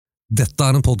Dette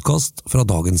en podcast fra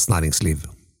Dagens Næringsliv.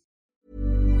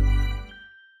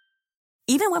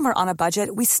 Even when we're on a budget,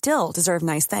 we still deserve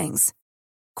nice things.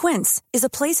 Quince is a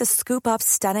place to scoop up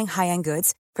stunning high-end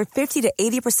goods for 50 to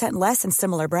 80% less than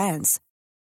similar brands.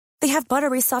 They have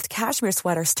buttery soft cashmere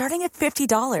sweaters starting at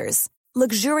 $50,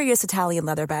 luxurious Italian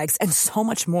leather bags, and so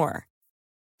much more.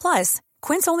 Plus,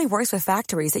 Quince only works with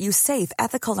factories that use safe,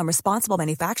 ethical, and responsible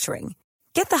manufacturing.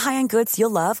 Get the high-end goods you'll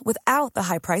love without the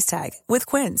high price tag with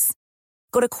Quince.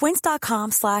 Go to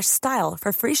quince.com/style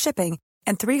for free shipping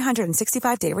and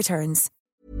 365-day returns.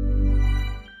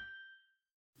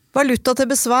 Valuta til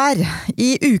besvær.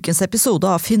 I ukens episode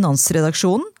av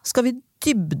Finansredaksjonen skal vi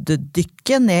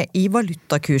dybdedykke ned I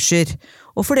valutakurser.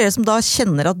 Og for dere som da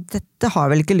kjenner at dette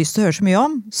har vel ikke lyst til å høre så mye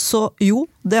om, så jo,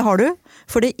 det har du.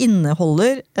 For det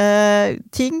inneholder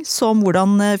ting som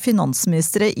hvordan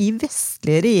finansministre I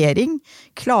vestlige regjering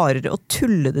klarer å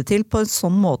tulle det til på en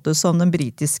sånn måte som den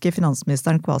britiske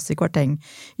finansministeren Kwasi Kwarteng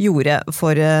gjorde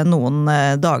for noen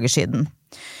dager siden.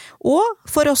 Og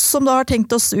for oss som da har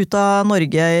tenkt oss ut av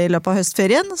Norge I løpet av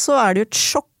høstferien, så det jo et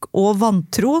sjokk og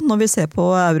vantro når vi ser på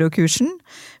eurokursen,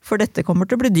 for dette kommer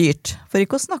til å bli dyrt, for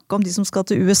ikke å snakke om de som skal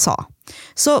til USA.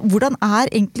 Så hvordan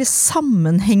egentlig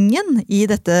sammenhengen I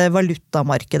dette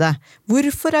valutamarkedet?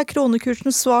 Hvorfor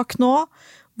kronekursen svak nå?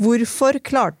 Hvorfor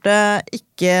klarte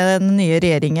ikke den nye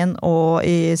regjeringen og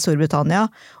I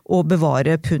Storbritannia å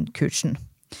bevare pundkursen?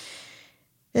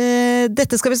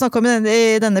 Dette skal vi snakke om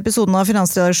I denne episoden av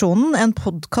Finansredaksjonen, en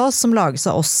podcast som lages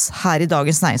av oss her I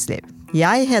Dagens Næringsliv.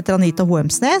 Jeg heter Anita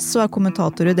Hoemsnes og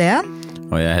kommentator I DN.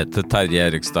 Og jeg heter Terje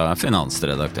Erikstad,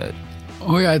 finansredaktør.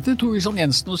 Og jeg heter Torisson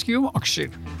Jensen og skriver om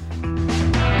aksjer.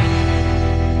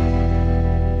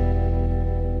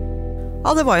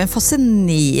 Ja, det var jo en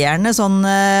fascinerende sånn,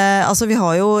 altså vi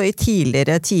har jo I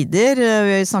tidligere tider,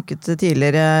 vi har snakket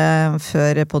tidligere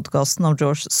før podcasten om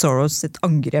George Soros sitt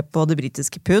angrep på det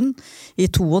britiske pund I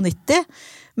 92,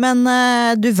 men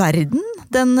du verden,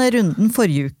 den runden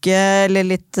forrige uke, eller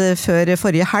litt før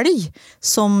forrige helg,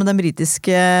 som den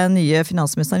britiske nye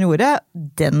finansministeren gjorde,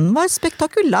 den var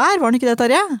spektakulær, var den ikke det,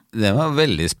 Terje? Den var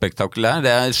veldig spektakulær.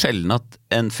 Det sjelden at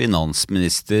en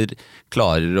finansminister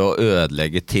klarer å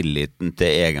ødelegge tilliten til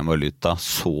egen valuta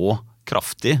så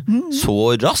kraftig,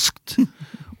 så raskt,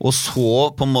 og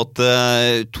så på en måte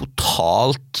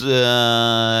totalt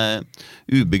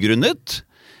ubegrunnet.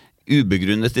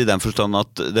 Ubegrunnet I den forstand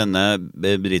at denne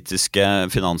britiske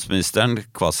finansministeren,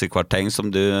 Kwasi Kwarteng,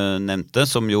 som du nevnte,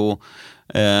 som jo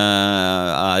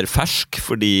fersk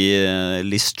fordi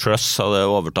Liz Truss hadde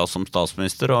overtatt som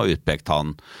statsminister og utpekt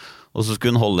han. Og så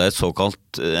skulle hun holde et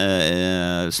såkalt,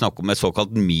 snakke om et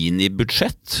såkalt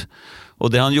minibudsjett.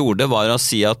 Og det han gjorde var å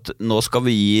si at nå skal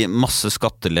vi gi masse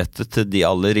skattelette til de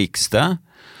aller rikeste,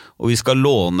 og vi skal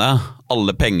låne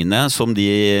alle pengene som de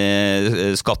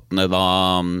skattene da,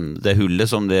 det hullet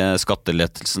som det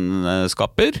skattelettelsen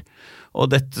skaper, og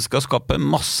dette skal skape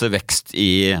masse vekst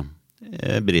I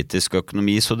britisk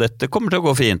økonomi, så dette kommer til å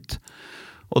gå fint.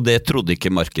 Og det trodde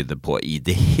ikke markedet på I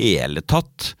det hele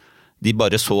tatt. De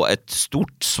bare så et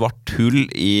stort svart hull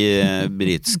I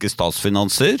britiske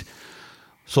statsfinanser,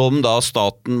 som da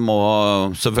staten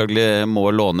selvfølgelig må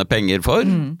låne penger for.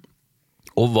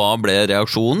 Og hva ble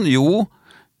reaksjonen? Jo,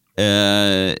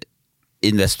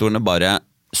 investorene bare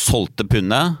solgte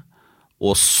pundet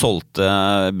og solgte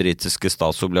britiske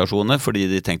statsobligasjoner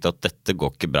fordi de tenkte at dette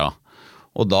går ikke bra.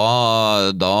 Og da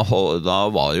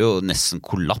var jo nesten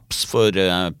kollaps for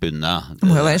pundet. Det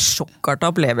må jo være en sjokkartet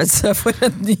opplevelse for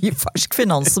en ny fersk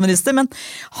finansminister, men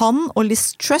han og Liz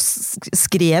Truss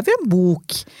skrev jo en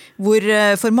bok hvor,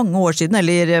 for mange år siden, I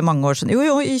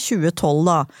 2012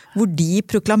 da, hvor de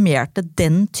proklamerte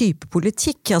den type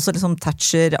politikk, altså liksom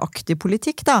Thatcher-aktig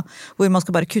politikk da, hvor man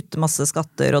skal bare kutte masse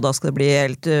skatter, og da skal det bli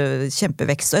helt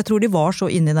kjempevekst. Og jeg tror de var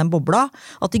så inne I den bobla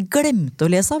at de glemte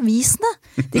å lese avisene.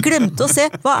 De glemte å se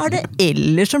hva det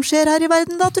ellers som skjer her I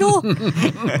verden da, tro?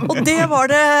 Og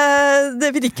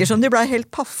det virker som de ble helt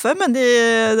paffe, men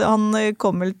han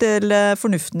kom vel til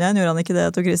fornuften igjen, gjorde han ikke det,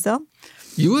 Tor Christian?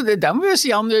 Jo, det må jeg si,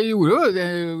 han gjorde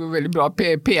jo veldig bra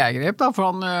PR-grep da,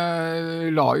 for han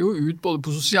la jo ut både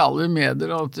på sosiale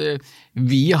medier at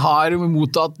vi har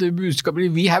mottatt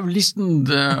budskapet, we have listened,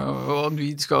 og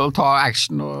vi skal ta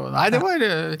action, og nei, det var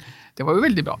jo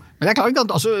veldig bra. Men det klart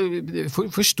at altså,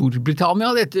 for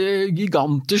Storbritannia, dette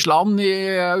gigantisk land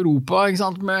I Europa, ikke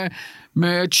sant,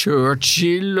 med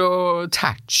Churchill og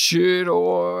Thatcher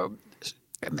og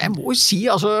Jeg må si,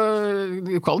 altså,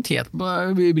 kvaliteten på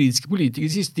britiske politikere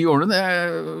de siste 10 årene,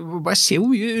 bare se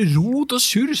hvor mye rot og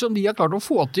surr som de har klart å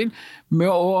få til med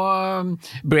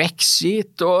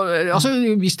Brexit, og altså,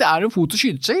 hvis det en fot å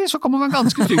skyte seg, så kan man være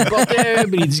ganske trygg på at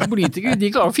britiske politikere,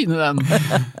 de klarer å finne den.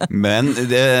 Men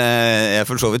jeg er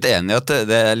for så vidt enig i at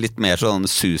det litt mer sånn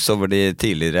sus over de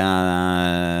tidligere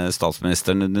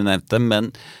statsministerne du nevnte,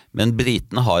 men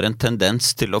britene har en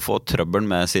tendens til å få trøbbel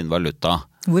med sin valuta.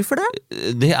 Hvorfor det?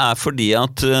 Det fordi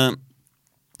at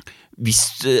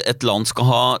hvis et land skal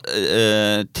ha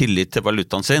tillit til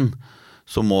valutaen sin,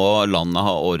 så må landet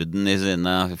ha orden i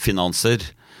sine finanser,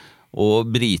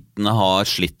 og britene har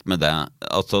slitt med det.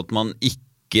 Altså at man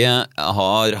ikke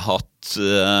har hatt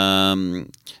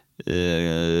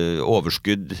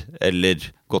overskudd eller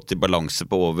gått i balanse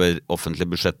på over offentlige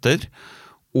budsjetter,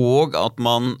 og at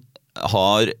man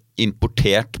har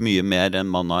importert mye mer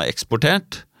enn man har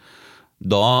eksportert.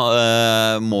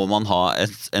 Da må man ha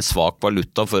en svak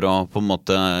valuta for å på en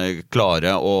måte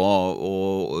klare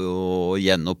å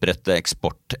gjenopprette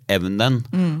eksportevnen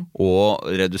og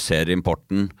redusere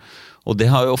importen. Og det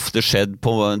har jo ofte skjedd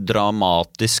på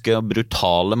dramatiske og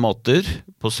brutale måter.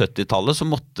 På 70-tallet så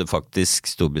måtte faktisk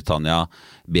Storbritannia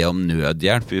be om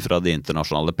nødhjelp fra det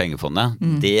internasjonale pengefondet.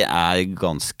 Det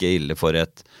ganske ille for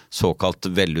et såkalt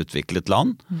velutviklet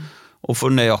land. Og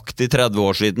for nøyaktig 30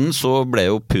 år siden så ble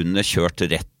jo pundet kjørt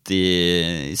rett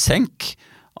i senk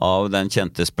av den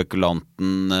kjente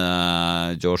spekulanten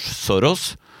George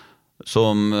Soros,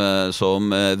 som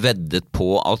veddet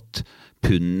på at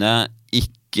pundet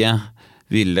ikke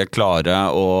ville klare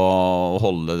å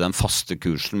holde den faste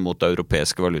kursen mot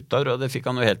europeiske valutaer, og det fikk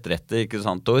han jo helt rett i, ikke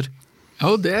sant, Tor?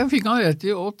 Ja, det fikk han rett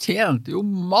i, og tjente jo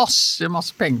masse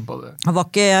penger på det.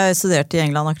 Jeg studerte i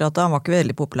England akkurat da, han var ikke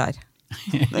veldig populær.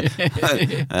 Nei,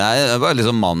 det var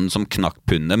liksom mannen som knakk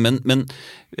pundet, men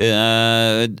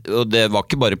og det var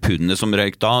ikke bare pundet som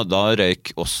røyk da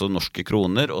røyk også norske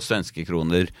kroner og svenske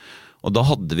kroner, og da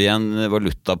hadde vi en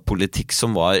valutapolitikk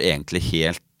som var egentlig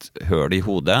helt høl i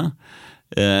hodet.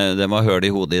 Den var høl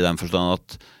i hodet i den forstand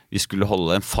at vi skulle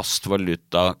holde en fast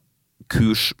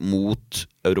valutakurs mot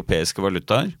europeiske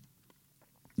valutaer,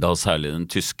 da særlig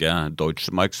den tyske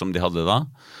Deutsche Mark som de hadde da.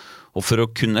 Og for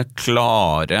å kunne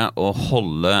klare å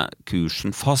holde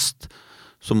kursen fast,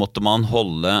 så måtte man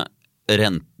holde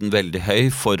renten veldig høy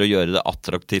for å gjøre det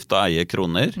attraktivt å eie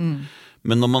kroner.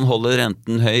 Men når man holder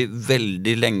renten høy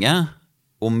veldig lenge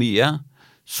og mye,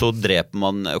 så dreper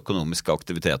man økonomiske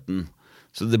aktiviteten.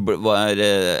 Så det var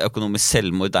økonomisk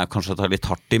selvmord kanskje å ta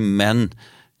litt hardt i, men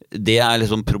det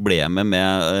liksom problemet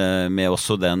med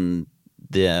også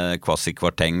det Kwasi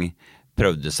Kwarteng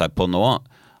prøvde seg på nå,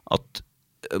 at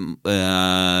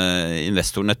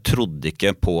investorene trodde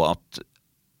ikke på at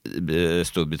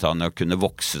Storbritannia kunne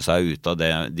vokse seg ut av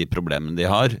de problemene de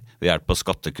har ved hjelp av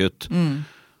skattekutt.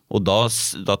 Og da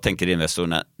tenker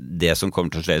investorene det som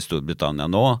kommer til å skje i Storbritannia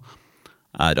nå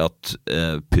at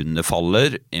pundet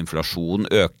faller, inflasjon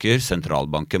øker,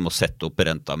 sentralbanken må sette opp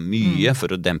renta mye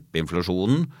for å dempe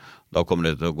inflasjonen. Da kommer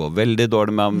det til å gå veldig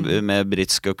dårlig med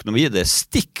britisk økonomi. Det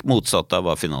stikk motsatt av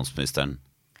hva finansministeren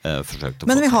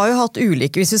Men vi har jo hatt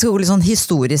ulike, hvis vi skal gå litt sånn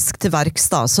historisk til verks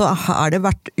da, så har det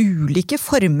vært ulike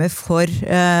former for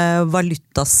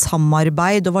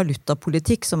valutasamarbeid og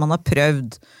valutapolitikk som man har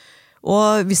prøvd.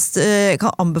 Og hvis jeg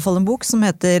kan anbefale en bok som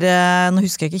heter, nå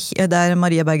husker jeg ikke, det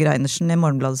Maria Berg Reinertsen i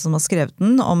Morgenbladet som har skrevet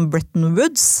den, om Bretton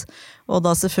Woods, og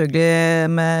da selvfølgelig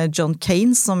med John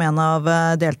Keynes som en av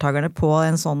deltakerne på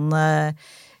en sånn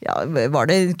var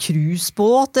det en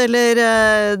cruisebåt,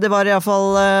 eller det var i hvert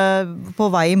fall på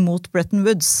vei mot Bretton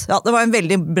Woods. Ja, det var en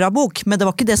veldig bra bok, men det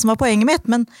var ikke det som var poenget mitt.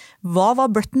 Men hva var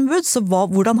Bretton Woods, og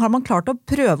hvordan har man klart å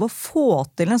prøve å få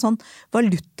til en sånn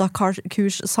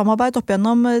valutakurssamarbeid opp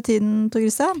gjennom tiden, Tor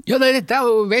Christian? Ja, dette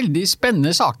jo veldig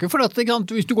spennende saker, for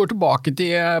hvis du går tilbake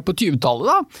på 20-tallet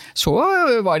da, så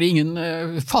var det ingen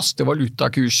faste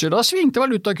valutakurser. Da svingte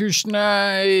valutakursene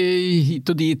hit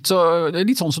og dit, så det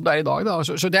litt sånn som det i dag da.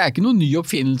 Så det ikke noen ny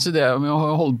oppfinnelse det med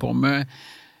å holde på med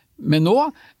nå.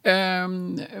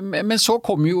 Men så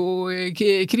kom jo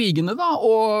krigene da,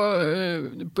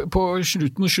 og på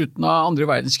slutten av andre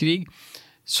verdenskrig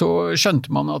så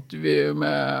skjønte man at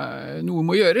noe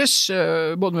må gjøres,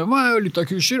 både med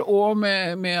valutakurser og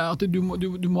med at du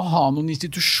må ha noen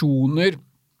institusjoner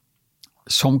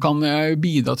som kan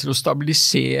bidra til å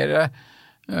stabilisere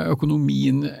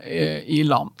økonomien i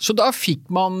land. Så da fikk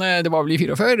man, det var vel i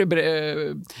 44,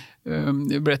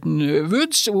 Bretton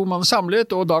Woods, hvor man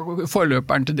samlet, og da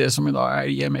forløperen til det som i dag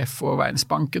IMF og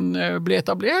Verdensbanken ble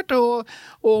etablert, og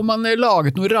man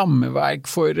laget noe rammeverk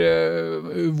for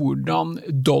hvordan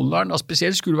dollaren da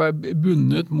spesielt skulle være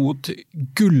bundet mot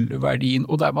gullverdien,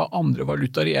 og der var andre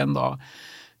valutaer igjen da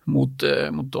mot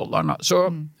dollaren. Så,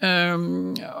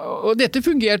 og dette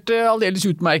fungerte aldeles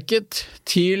utmerket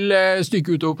til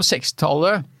stykket utover på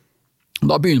 60-tallet.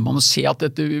 Da begynner man å se at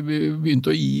dette begynte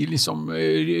å gi liksom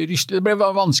rystel. Det ble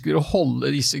vanskeligere å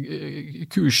holde disse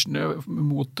kursene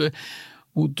mot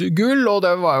gull, og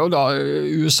det var jo da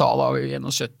USA da i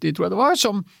 71, tror jeg det var,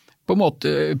 som på en måte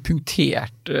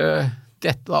punkterte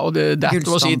dette da, og that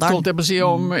was it, holdt jeg på å si,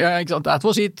 that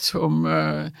was it,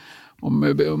 om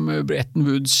Bretton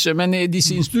Woods. Men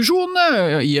disse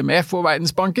institusjonene, IMF og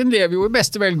Verdensbanken, lever jo i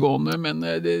beste velgående, men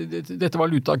dette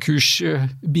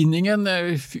valutakursbindingen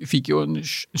fikk jo en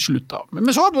slutt da. Men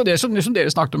så hadde vi det som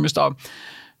dere snakket om i sted.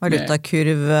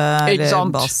 Valutakurv eller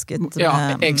basket.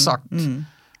 Ja, eksakt.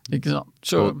 Ikke sant?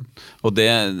 Så. Og det,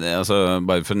 altså,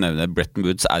 bare for å nevne, Bretton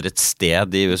Woods et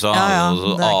sted i USA.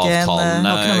 Og det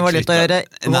avtalene ikke noe valuta å gjøre.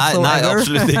 Nei,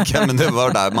 absolutt ikke, men det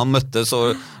var der man møttes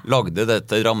og lagde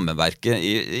dette rammeverket,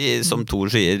 som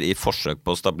Thor sier, i forsøk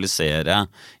på å stabilisere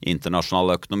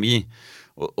internasjonal økonomi.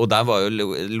 Og der var jo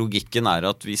logikken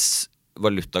at hvis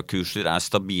valutakurser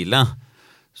stabile,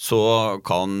 så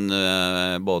kan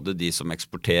både de som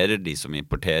eksporterer, de som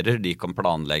importerer, de kan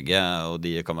planlegge, og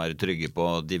de kan være trygge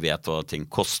på, de vet hva ting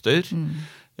koster.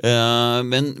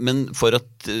 Men for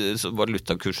at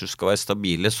valutakurser skal være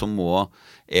stabile, så må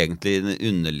egentlig den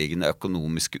underliggende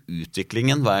økonomiske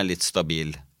utviklingen være litt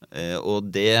stabil.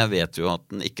 Og det vet vi jo at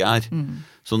den ikke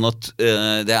Sånn at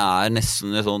det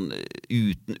nesten sånn,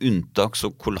 uten unntak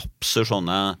så kollapser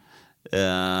sånne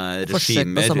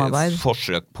regimer,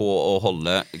 forsøk på å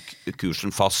holde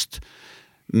kursen fast.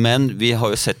 Men vi har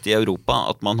jo sett i Europa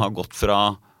at man har gått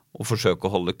fra å forsøke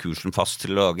å holde kursen fast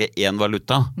til å lage en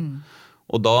valuta.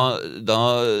 Og da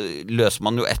løser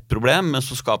man jo et problem, men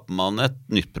så skaper man et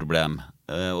nytt problem.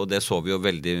 Og det så vi jo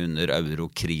veldig under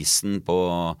eurokrisen på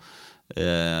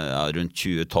rundt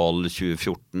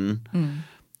 2012-2014,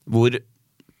 hvor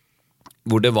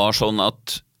det var sånn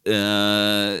at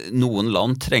noen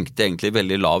land trengte egentlig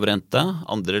veldig lav rente,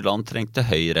 andre land trengte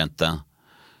høy rente.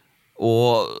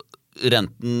 Og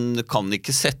renten kan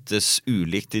ikke settes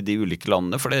ulikt i de ulike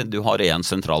landene, for du har en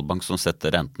sentralbank som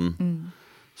setter renten.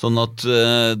 Sånn at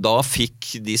da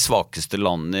fikk de svakeste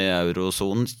landene i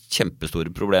eurozonen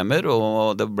kjempestore problemer,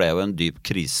 og det ble jo en dyp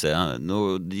krise.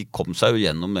 De kom seg jo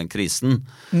gjennom den krisen.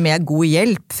 Med god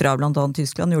hjelp fra blant annet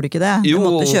Tyskland, gjorde ikke det? Det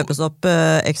måtte kjøpes opp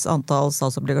x antall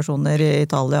statsobligasjoner i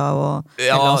Italia og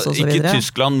Hellas og så videre. Ikke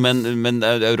Tyskland, men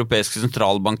Europeiske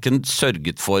sentralbanken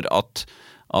sørget for at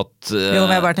jo,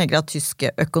 men jeg bare tenker at tyske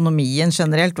økonomien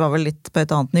generelt var vel litt på et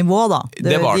annet nivå da.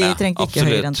 Det var det, de trengte ikke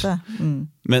høy rente.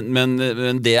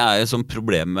 Men det jo sånn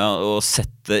problem med å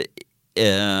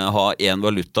ha en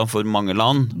valuta for mange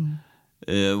land,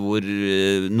 hvor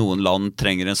noen land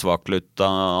trenger en svak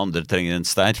valuta, andre trenger en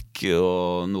sterk,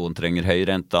 og noen trenger høy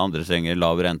rente, andre trenger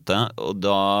lav rente, og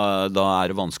da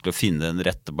det vanskelig å finne den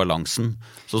rette balansen.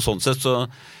 Så sånn sett så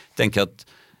tenker jeg at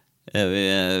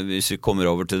hvis vi kommer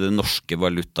over til det norske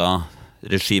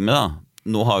valutaregimet da,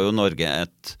 nå har jo Norge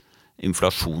et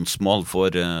inflasjonsmål for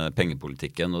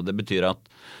pengepolitikken, og det betyr at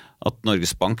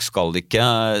Norges Bank skal ikke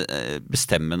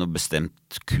bestemme noe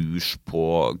bestemt kurs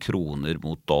på kroner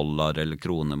mot dollar eller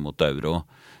kroner mot euro.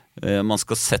 Man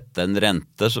skal sette en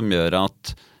rente som gjør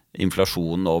at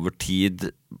inflasjonen over tid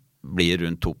blir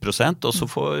rundt 2%, og så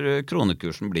får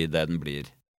kronekursen bli det den blir.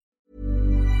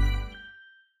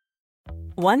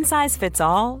 One size fits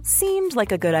all seemed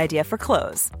like a good idea for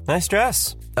clothes. Nice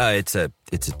dress. It's a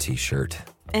t-shirt.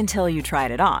 Until you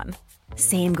tried it on.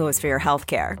 Same goes for your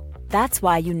healthcare. That's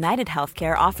why United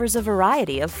Healthcare offers a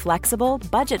variety of flexible,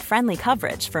 budget-friendly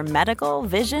coverage for medical,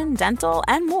 vision, dental,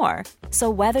 and more. So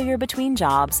whether you're between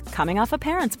jobs, coming off a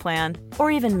parent's plan,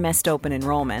 or even missed open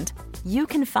enrollment, you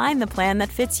can find the plan that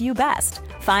fits you best.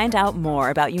 Find out more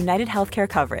about United Healthcare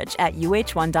coverage at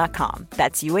uh1.com.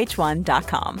 That's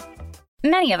uh1.com.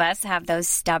 Many of us have those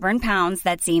stubborn pounds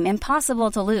that seem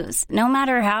impossible to lose, no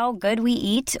matter how good we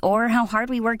eat or how hard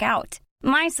we work out.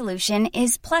 My solution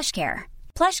is PlushCare.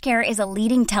 PlushCare is a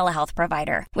leading telehealth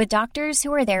provider with doctors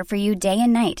who are there for you day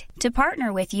and night to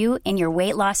partner with you in your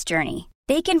weight loss journey.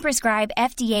 They can prescribe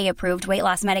FDA-approved weight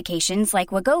loss medications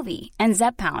like Wegovy and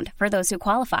Zepbound for those who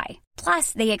qualify.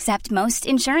 Plus, they accept most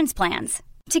insurance plans.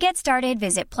 To get started,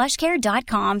 visit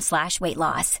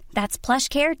plushcare.com/weightloss. That's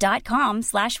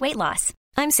plushcare.com/weightloss.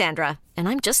 I'm Sandra, and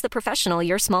I'm just the professional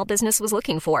your small business was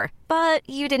looking for. But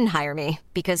you didn't hire me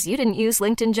because you didn't use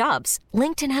LinkedIn Jobs.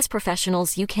 LinkedIn has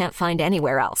professionals you can't find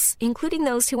anywhere else, including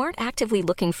those who aren't actively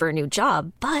looking for a new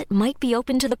job, but might be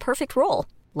open to the perfect role,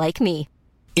 like me.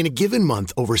 In a given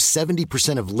month, over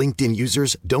 70% of LinkedIn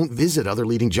users don't visit other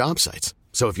leading job sites.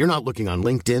 So if you're not looking on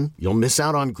LinkedIn, you'll miss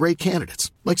out on great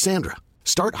candidates, like Sandra.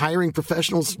 Start hiring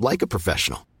professionals like a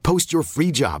professional. Post your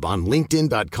free job on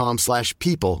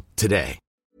linkedin.com/people today.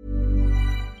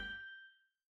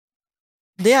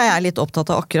 Det jeg litt opptatt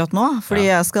av akkurat nå, fordi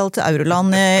jeg skal til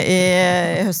Euroland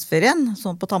i høstferien,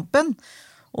 sånn på tampen,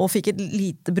 og fikk et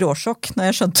lite bråsjokk når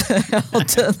jeg skjønte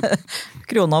at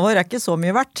krona vår ikke så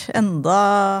mye verdt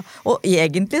enda, og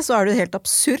egentlig så det helt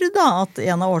absurd da, at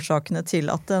en av årsakene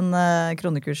til at den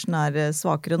kronekursen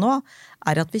svakere nå,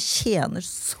 at vi tjener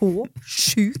så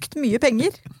sjukt mye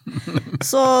penger.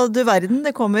 Så du verden,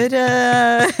 det kommer i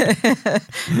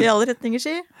alle retninger,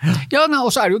 si. Ja, men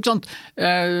også det jo ikke sant,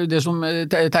 det som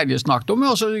Terje snakket om,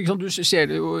 også, ikke sant, du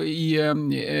ser det jo i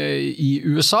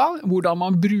USA, hvordan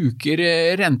man bruker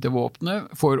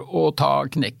rentevåpnet for å ta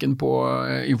knekken på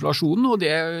inflasjonen, og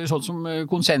det sånn som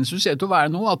konsensus ser til å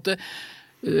være nå, at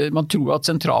man tror at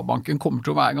sentralbanken kommer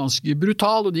til å være ganske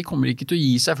brutal, og de kommer ikke til å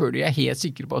gi seg før de helt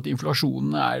sikre på at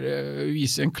inflasjonen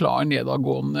viser en klar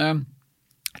nedadgående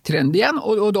trend igjen,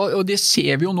 og det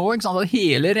ser vi jo nå, ikke sant? At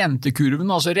hele rentekurven,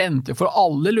 altså rente for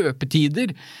alle løpetider,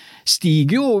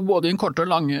 stiger jo både i den korte og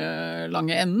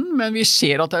lange enden, men vi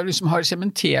ser at det liksom har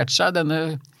sementert seg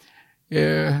den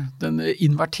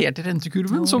inverterte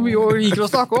rentekurven, som vi jo liker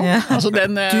å snakke om. Altså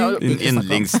den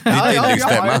yndlingstema. Ja, vi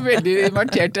har en veldig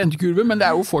invertert rentekurve, men det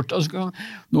jo fort, altså,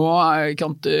 nå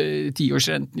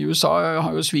 10-årsrenten i USA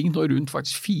har jo svingt nå rundt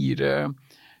faktisk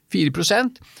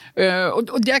 4%.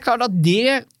 Og det klart at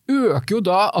det øker jo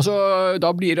da, altså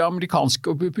da blir det amerikanske,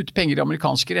 å putte penger i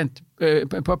amerikanske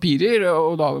rentepapirer,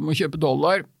 og da må kjøpe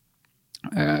dollar,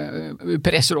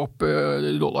 presser opp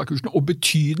dollarkursen og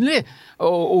betydelig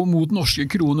og mot norske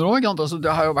kroner også, altså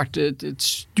det har jo vært et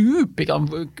stup,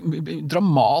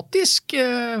 dramatisk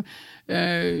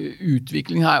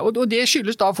utvikling her, og det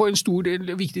skyldes da for en stor del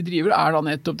viktig driver da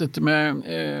nettopp dette med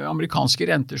amerikanske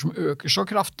renter som øker så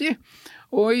kraftig.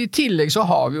 Og i tillegg så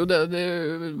har vi jo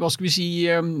hva skal vi si,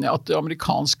 at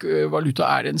amerikansk valuta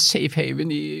en safe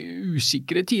haven i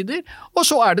usikre tider. Og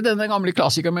så det denne gamle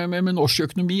klassikeren med norsk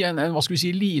økonomi, en hva skal vi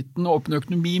si, liten åpen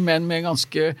økonomi, men med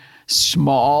ganske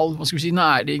smal, hva skal vi si,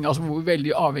 næring, altså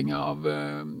veldig avhengig av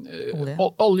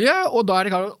olje. Og da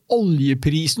det klart at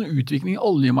oljeprisen og utviklingen i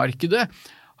oljemarkedet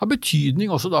har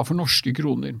betydning også da for norske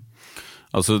kroner.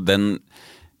 Altså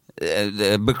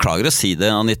jeg beklager å si det,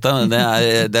 Anita,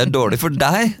 det dårlig for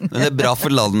deg, men det bra for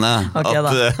landet at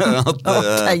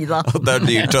det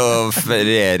dyrt å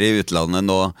feriere i utlandet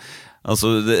nå.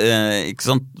 Altså, ikke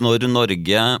sant, når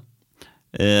Norge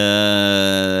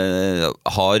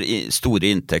har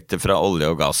store inntekter fra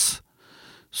olje og gass,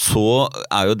 så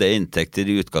jo det inntekter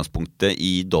i utgangspunktet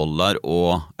i dollar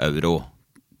og euro,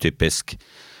 typisk.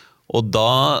 Og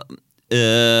da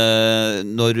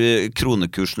når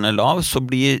kronekursen lav, så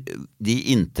blir de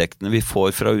inntektene vi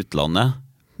får fra utlandet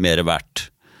mer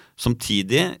verdt.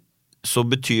 Samtidig så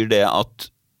betyr det at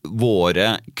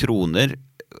våre kroner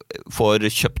får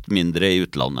kjøpt mindre i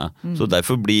utlandet. Så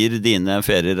derfor blir dine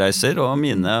feriereiser og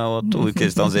mine og Tor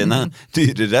Kristian sine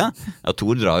dyrere. Ja,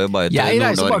 Tor drar jo bare til Nord-Norge. Jeg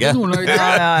reiser bare til Nord-Norge.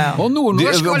 Og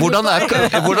nordnorsk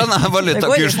hvordan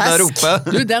valutakursen der oppe?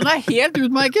 Du, den helt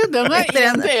utmerket. Den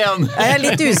 1-1. Jeg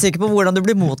litt usikker på hvordan du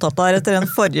blir mottatt der etter den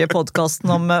forrige podcasten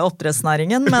om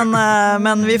oppdrettsnæringen,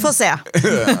 men vi får se.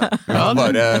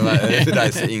 Bare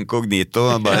reise inkognito.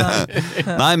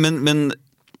 Nei, men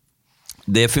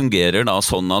det fungerer da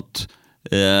sånn at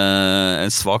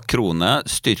en svak krone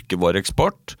styrker vår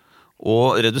eksport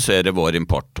og reduserer vår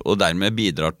import, og dermed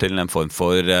bidrar til en form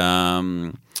for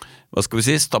hva skal vi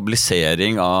si,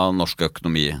 stabilisering av norsk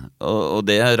økonomi. Og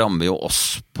det rammer jo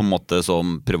oss på en måte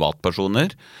som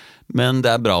privatpersoner, men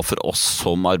det bra for oss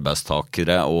som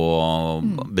arbeidstakere og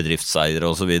bedriftseiere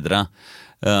og så videre.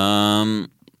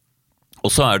 Og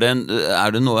så det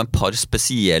et par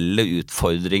spesielle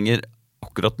utfordringer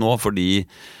akkurat nå, fordi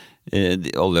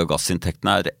olje- og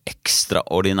gassinntektene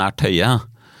ekstraordinært høye,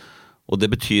 og det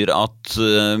betyr at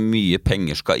mye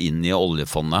penger skal inn i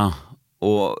oljefondet,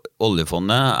 og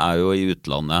oljefondet jo i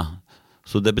utlandet,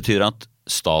 så det betyr at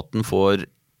staten får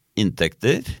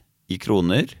inntekter i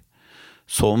kroner,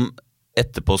 som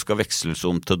etterpå skal veksles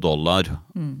om til dollar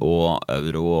og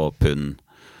euro og pund.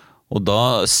 Og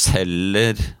da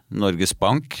selger Norges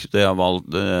Bank, jeg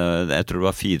tror det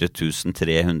var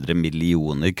 4.300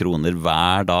 millioner kroner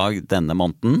hver dag denne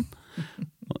måneden.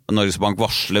 Norges Bank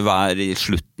varsler hver I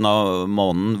slutten av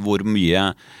måneden hvor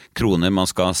mye kroner man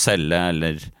skal selge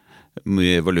eller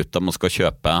mye valuta man skal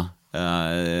kjøpe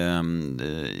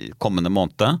kommende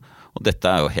måned, og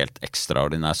dette jo helt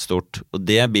ekstraordinært stort, og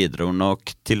det bidrar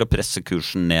nok til å presse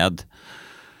kursen ned.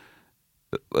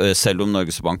 Selv om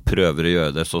Norges Bank prøver å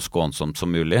gjøre det så skånsomt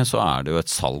som mulig, så det jo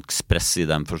et salgspress I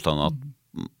den forstand at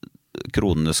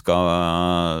kronene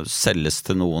skal selges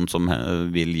til noen som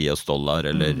vil gi oss dollar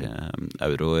eller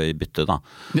euro I bytte da.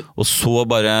 Og så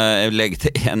bare legge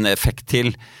til en effekt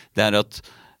til, det at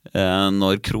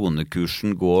når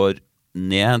kronekursen går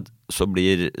ned, så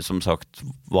blir som sagt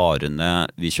varene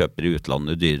vi kjøper I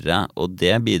utlandet dyrere, og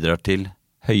det bidrar til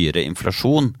høyere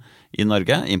inflasjon I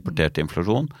Norge, importert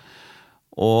inflasjon,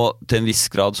 og til en viss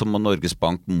grad så må Norges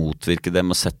Bank motvirke det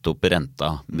med å sette opp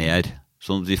renta mer,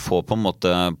 så vi får på en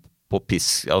måte på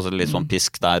pisk, altså litt sånn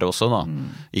pisk der også da.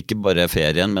 Ikke bare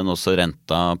ferien, men også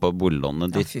renta på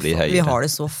boliglånet ditt blir høyere. Vi har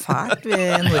det så fælt, vi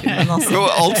nordmenn altså. Jo,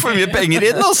 alt for mye penger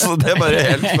inn, altså. Det bare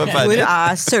helt forferdelig.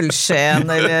 Hvor skjølskjeen,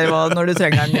 eller hva, når du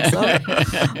trenger den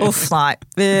liksom? Uff, nei.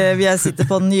 Vi sitter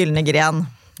på den gyllene gren.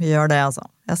 Vi gjør det, altså.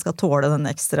 Jeg skal tåle den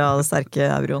ekstra sterke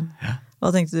euroen.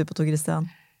 Hva tenkte du på, Tor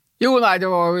Christian? Jo, nei, det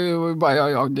var jo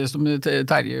bare det som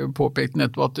Terje påpekte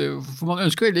nettopp, for man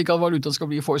ønsker veldig ikke at valuta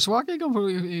skal bli for svak, ikke? For å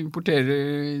importere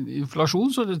inflasjon,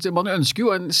 så man ønsker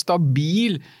jo en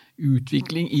stabil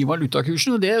utvikling I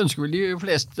valutakursen, og det ønsker vel de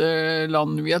fleste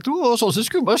land, vil jeg tro, og sånn så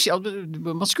skulle man si at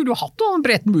man skulle jo hatt noen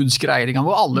Bretton Woods-greier,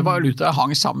 hvor alle valuta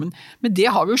hang sammen, men det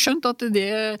har vi jo skjønt at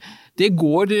det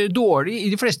går dårlig I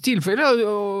de fleste tilfeller,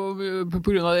 og på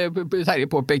grunn av det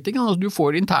Terje påpekte, altså du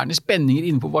får interne spenninger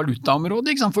innenfor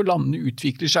valutaområdet, ikke sant? For landene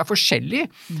utvikler seg forskjellig,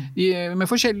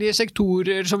 med forskjellige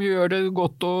sektorer som gjør det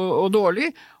godt og dårlig,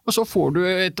 og så får du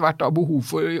etter hvert behov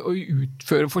for å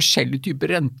utføre forskjellige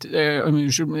typer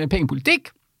pengepolitikk,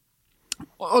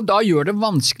 og da gjør det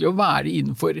vanskelig å være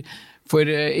innenfor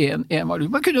en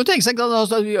valuta. Man kunne jo tenke seg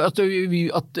at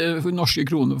norske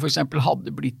kroner for eksempel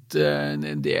hadde blitt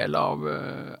en del av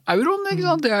euroen, ikke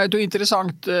sant? Det et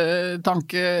interessant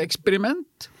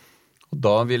tankeeksperiment.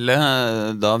 Da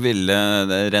ville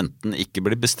renten ikke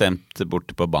bli bestemt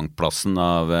borte på bankplassen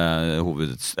av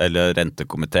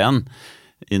rentekomiteen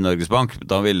I Norges Bank.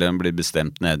 Da ville den bli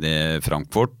bestemt nede I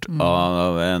Frankfurt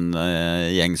av en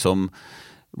gjeng som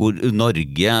hvor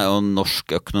Norge og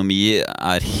norsk økonomi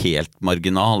helt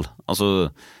marginal.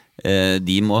 Altså,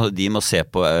 de må se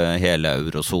på hele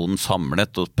eurozonen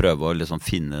samlet og prøve å liksom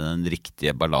finne den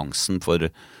riktige balansen for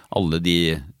alle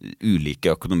de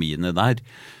ulike økonomiene der.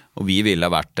 Og vi ville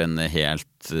ha vært en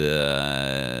helt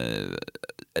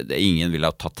ingen ville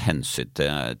ha tatt hensyn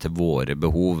til våre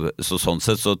behov. Så sånn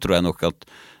sett så tror jeg nok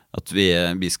at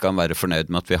vi skal være fornøyd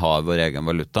med at vi har vår egen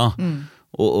valuta.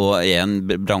 Og en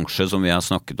bransje som vi har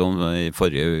snakket om I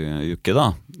forrige uke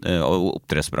da, og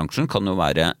oppdrettsbransjen kan jo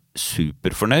være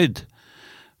superfornøyd,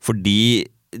 fordi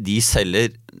de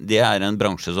selger, det en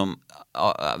bransje som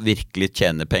virkelig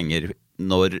tjener penger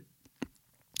når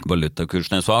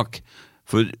valutakursen svak,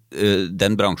 for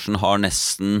den bransjen har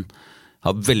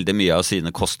veldig mye av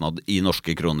sine kostnader I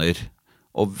norske kroner,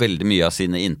 og veldig mye av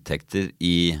sine inntekter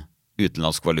I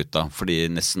utenlandsk valuta, fordi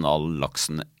nesten all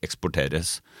laksen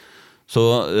eksporteres. Så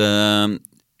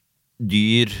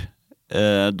dyr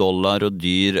dollar og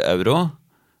dyr euro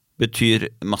betyr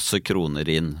masse kroner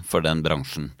inn for den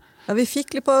bransjen. Ja, vi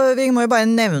må jo bare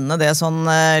nevne det sånn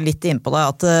litt innpå det,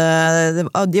 at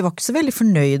de var ikke så veldig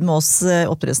fornøyd med oss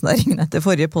oppdrettsnæringen etter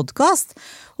forrige podcast.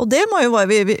 Og det må jo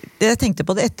være, jeg tenkte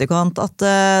på det etterkant, at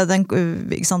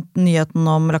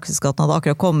nyheten om lakseskatten hadde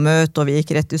akkurat kommet, og vi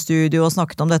gikk rett I studio og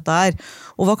snakket om dette her,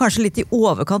 og var kanskje litt I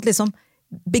overkant liksom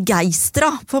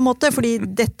begeistret på en måte, fordi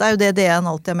dette jo det DN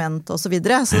alltid har ment og så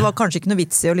videre, så det var kanskje ikke noe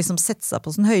vits I å liksom sette seg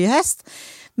på sånn høye hest.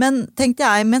 Men tenkte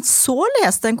jeg, men så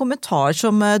leste jeg en kommentar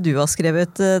som du har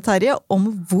skrevet, Terje,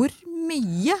 om hvor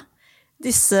mye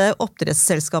disse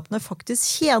oppdrettsselskapene faktisk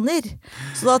tjener.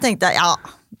 Så da tenkte jeg,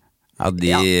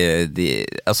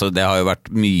 altså det har jo vært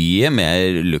mye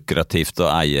mer lukrativt å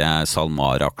eie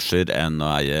SalMar-aksjer enn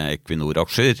å eie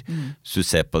Equinor-aksjer, hvis du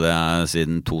ser på det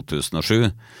siden 2007.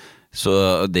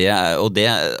 Så det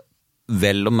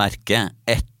vel å merke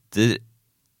etter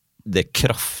det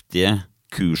kraftige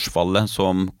kursfallet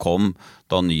som kom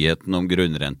da nyheten om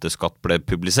grunnrenteskatt ble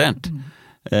publisert,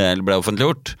 eller ble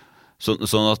offentliggjort,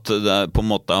 sånn at på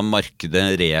en måte har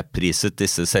markedet repriset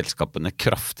disse selskapene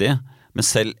kraftig, men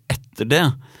selv etter det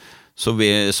så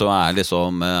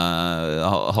liksom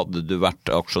hadde du vært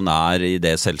aksjonær I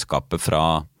det selskapet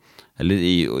fra eller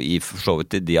I for så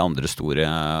vidt I de andre store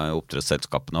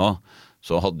oppdrettsselskapene også,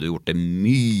 så hadde du gjort det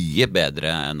mye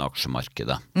bedre enn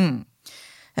aksjemarkedet.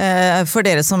 For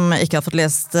dere som ikke har fått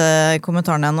lest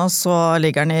kommentaren ennå, så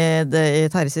ligger den i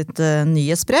Terje sitt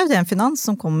nyhetsbrev, det en finans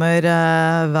som kommer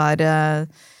hver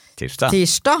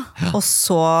tirsdag, og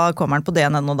så kommer den på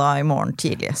DN.no da i morgen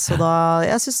tidlig. Så da,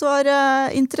 jeg synes det var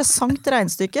interessant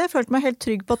regnestykke. Jeg følte meg helt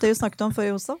trygg på at det vi snakket om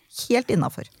forrige onsdag, helt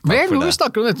innenfor. Vel, når vi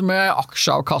snakker om dette med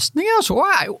aksjeavkastning, så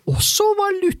jo også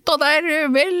valuta der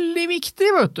veldig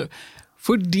viktig, vet du.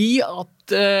 Fordi at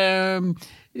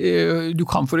du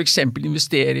kan for eksempel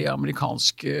investere i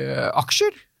amerikanske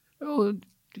aksjer, og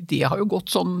det har jo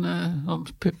gått sånn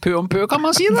pø om pø, kan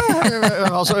man si det.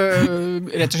 Altså,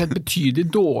 rett og slett betydelig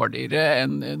dårligere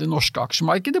enn det norske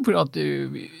aksjemarkedet, for at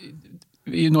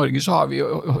i Norge så har vi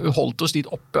holdt oss litt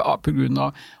oppe på grunn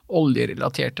av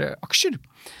oljerelaterte aksjer.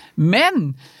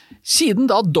 Men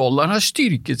siden da dollaren har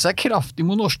styrket seg kraftig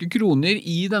mot norske kroner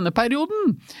i denne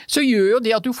perioden, så gjør jo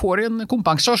det at du får en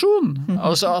kompensasjon.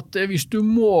 Altså at hvis du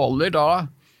måler da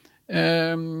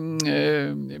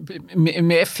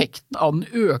med effekten av den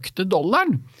økte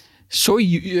dollaren, så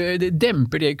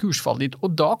demper det kursfallet ditt.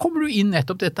 Og da kommer du inn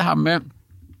nettopp dette her med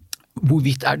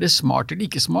hvorvidt det smart eller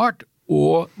ikke smart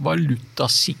å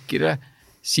valutasikre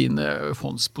sine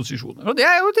fondsposisjoner. Og det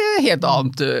jo det helt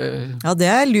annet. Ja,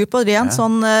 det lurt på rent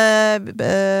sånn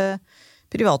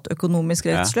privatøkonomisk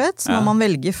rett og slett. Så når man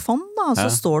velger fond, da, så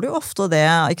står det jo ofte det,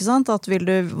 ikke sant? At vil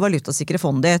du valutasikre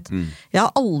fondet ditt. Jeg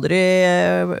har aldri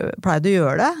pleid å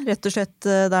gjøre det. Rett og slett,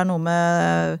 det noe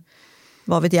med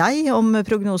hva vet jeg om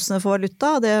prognosene for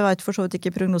valuta, det vet for så vidt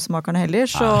ikke prognosemakerne heller,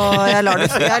 så jeg lar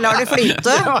det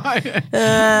flyte.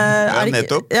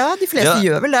 Nettopp. Ja, de fleste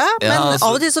gjør vel det, men altså,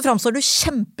 av og til så fremstår du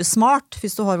kjempesmart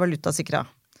hvis du har valutasikret.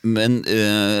 Men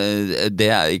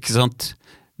det ikke sant,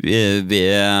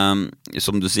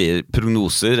 som du sier,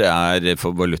 prognoser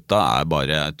for valuta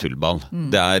bare tullball.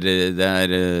 Det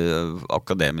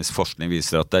akademisk forskning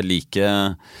viser at det like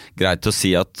greit å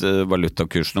si at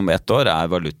valutakursen om 1 år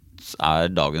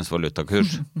dagens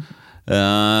valutakurs.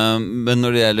 Men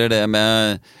når det gjelder det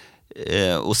med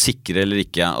å sikre eller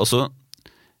ikke, altså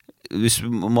hvis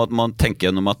man tenker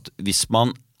gjennom at hvis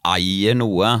man eier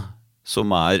noe som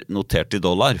notert i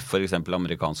dollar, for eksempel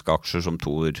amerikanske aksjer som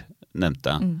Tor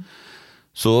nevnte,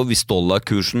 så hvis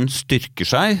dollarkursen styrker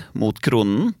seg mot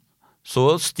kronen,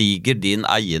 så stiger din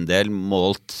eiendel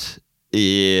målt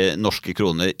i norske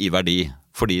kroner i verdi,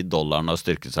 fordi dollaren har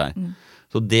styrket seg.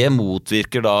 Så det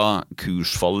motvirker da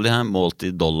kursfallet målt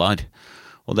i dollar.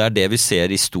 Og det det vi ser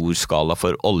i stor skala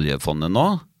for oljefondet nå.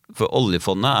 For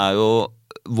oljefondet jo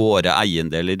våre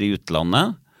eiendeler i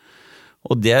utlandet,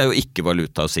 og det jo ikke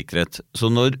valutasikret.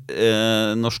 Så når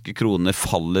norske kroner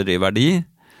faller i verdi,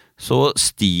 så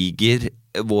stiger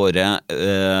våre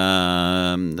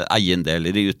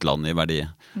eiendeler i utlandet i verdi.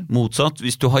 Motsatt,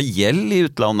 hvis du har gjeld i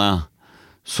utlandet,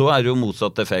 så det jo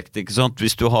motsatt effekt, ikke sant?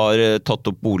 Hvis du har tatt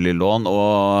opp boliglån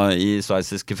i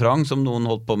sveitsiske franc, som noen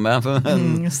holdt på med,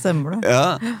 stemmer det.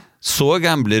 Ja, så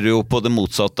gambler du jo på det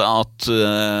motsatte, at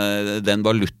den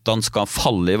valutaen skal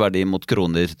falle i verdi mot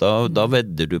kroner. Da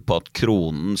vedder du på at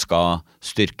kronen skal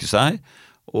styrke seg,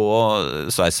 og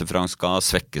sveitsefranc skal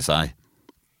svekke seg.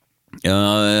 Ja,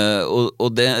 og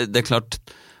det klart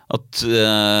at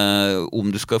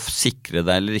om du skal sikre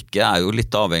deg eller ikke, jo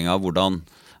litt avhengig av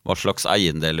hva slags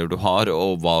eiendeler du har,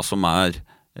 og hva som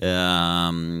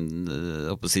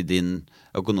din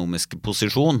økonomiske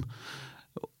posisjon.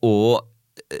 Og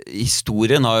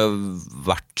historien har jo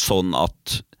vært sånn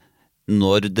at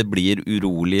når det blir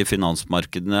urolig i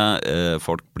finansmarkedene,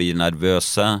 folk blir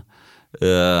nervøse,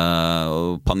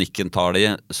 og panikken tar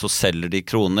de, så selger de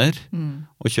kroner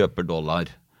og kjøper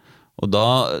dollar. Og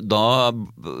da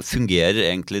fungerer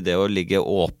egentlig det å ligge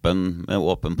med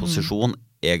åpen posisjon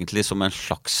egentlig som en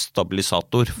slags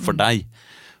stabilisator for deg.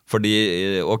 Fordi,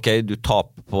 ok, du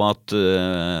taper på at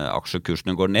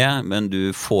aksjekursene går ned, men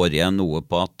du får igjen noe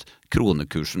på at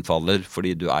kronekursen faller,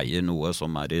 fordi du eier noe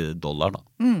som i dollar da.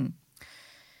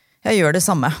 Jeg gjør det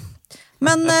samme.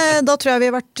 Men da tror jeg vi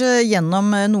har vært gjennom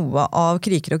noe av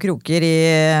kriker og kroker i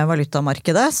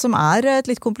valutamarkedet, som et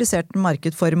litt komplisert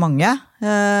marked for mange.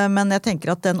 Men jeg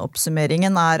tenker at den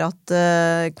oppsummeringen at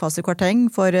Kwasi Kwarteng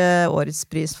får årets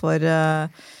pris for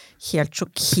helt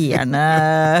sjokkerende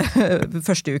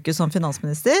første uke som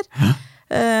finansminister.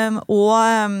 Og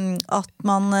at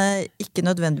man ikke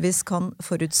nødvendigvis kan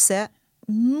forutse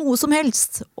noe som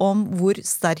helst om hvor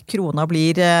sterk krona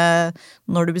blir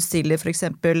når du bestiller for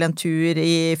eksempel en tur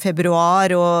i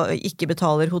februar og ikke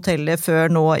betaler hotellet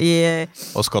før nå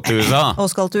og skal til USA. Og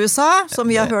skal til USA,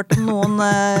 som vi har hørt noen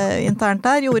internt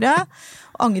der gjorde.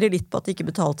 Angrer litt på at de ikke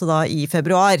betalte da i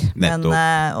februar, men,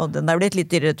 og den blitt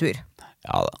litt dyrere tur.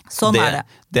 Ja da. Sånn det.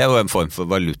 Det jo en form for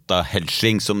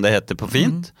valuta-hedging, som det heter på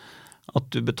fint. At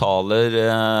du betaler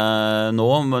nå,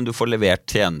 men du får levert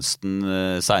tjenesten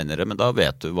senere, men da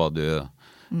vet du hva du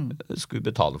skulle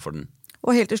betale for den.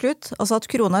 Og helt til slutt, altså at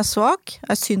krona svak,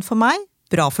 synd for meg,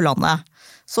 bra for landet.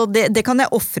 Så det kan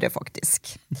jeg offre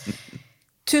faktisk.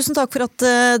 Tusen takk for at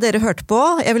dere hørte på.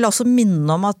 Jeg vil også minne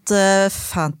om at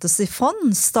Fantasy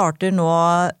Fond starter nå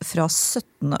fra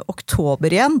 17.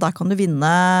 oktober igjen. Der kan du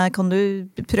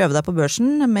prøve deg på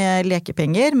børsen med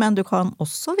lekepenger, men du kan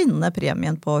også vinne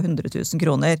premien på 100 000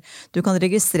 kroner. Du kan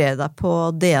registrere deg på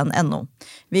DN.no.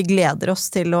 Vi gleder oss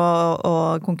til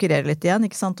å konkurrere litt igjen,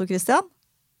 ikke sant, Christian?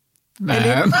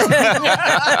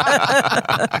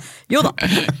 Jo da,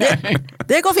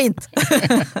 det går fint.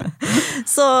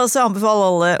 Så jeg anbefaler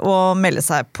alle å melde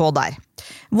seg på der.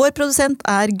 Vår produsent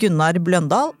Gunnar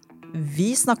Bløndal.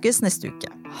 Vi snakkes neste uke.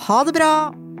 Ha det bra!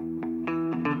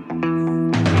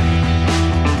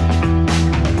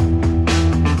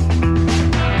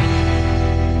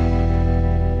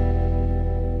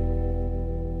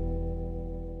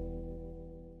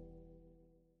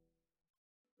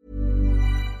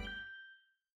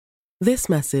 This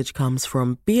message comes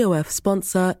from BOF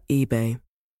sponsor eBay.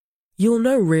 You'll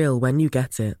know real when you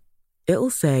get it.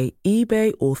 It'll say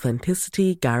eBay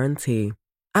Authenticity Guarantee.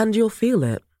 And you'll feel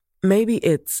it. Maybe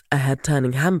it's a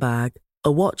head-turning handbag,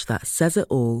 a watch that says it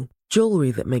all, jewelry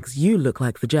that makes you look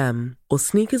like the gem, or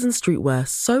sneakers and streetwear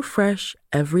so fresh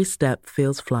every step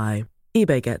feels fly.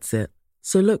 eBay gets it.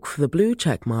 So look for the blue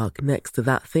check mark next to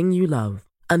that thing you love.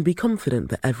 And be confident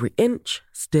that every inch,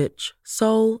 stitch,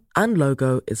 sole, and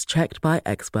logo is checked by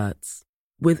experts.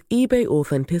 With eBay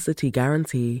Authenticity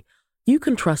Guarantee, you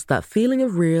can trust that feeling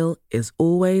of real is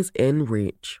always in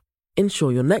reach.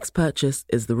 Ensure your next purchase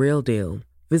is the real deal.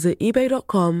 Visit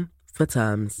ebay.com for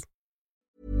terms.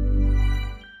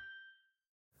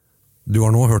 Du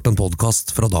har nå hørt en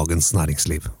podcast fra Dagens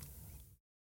Næringsliv.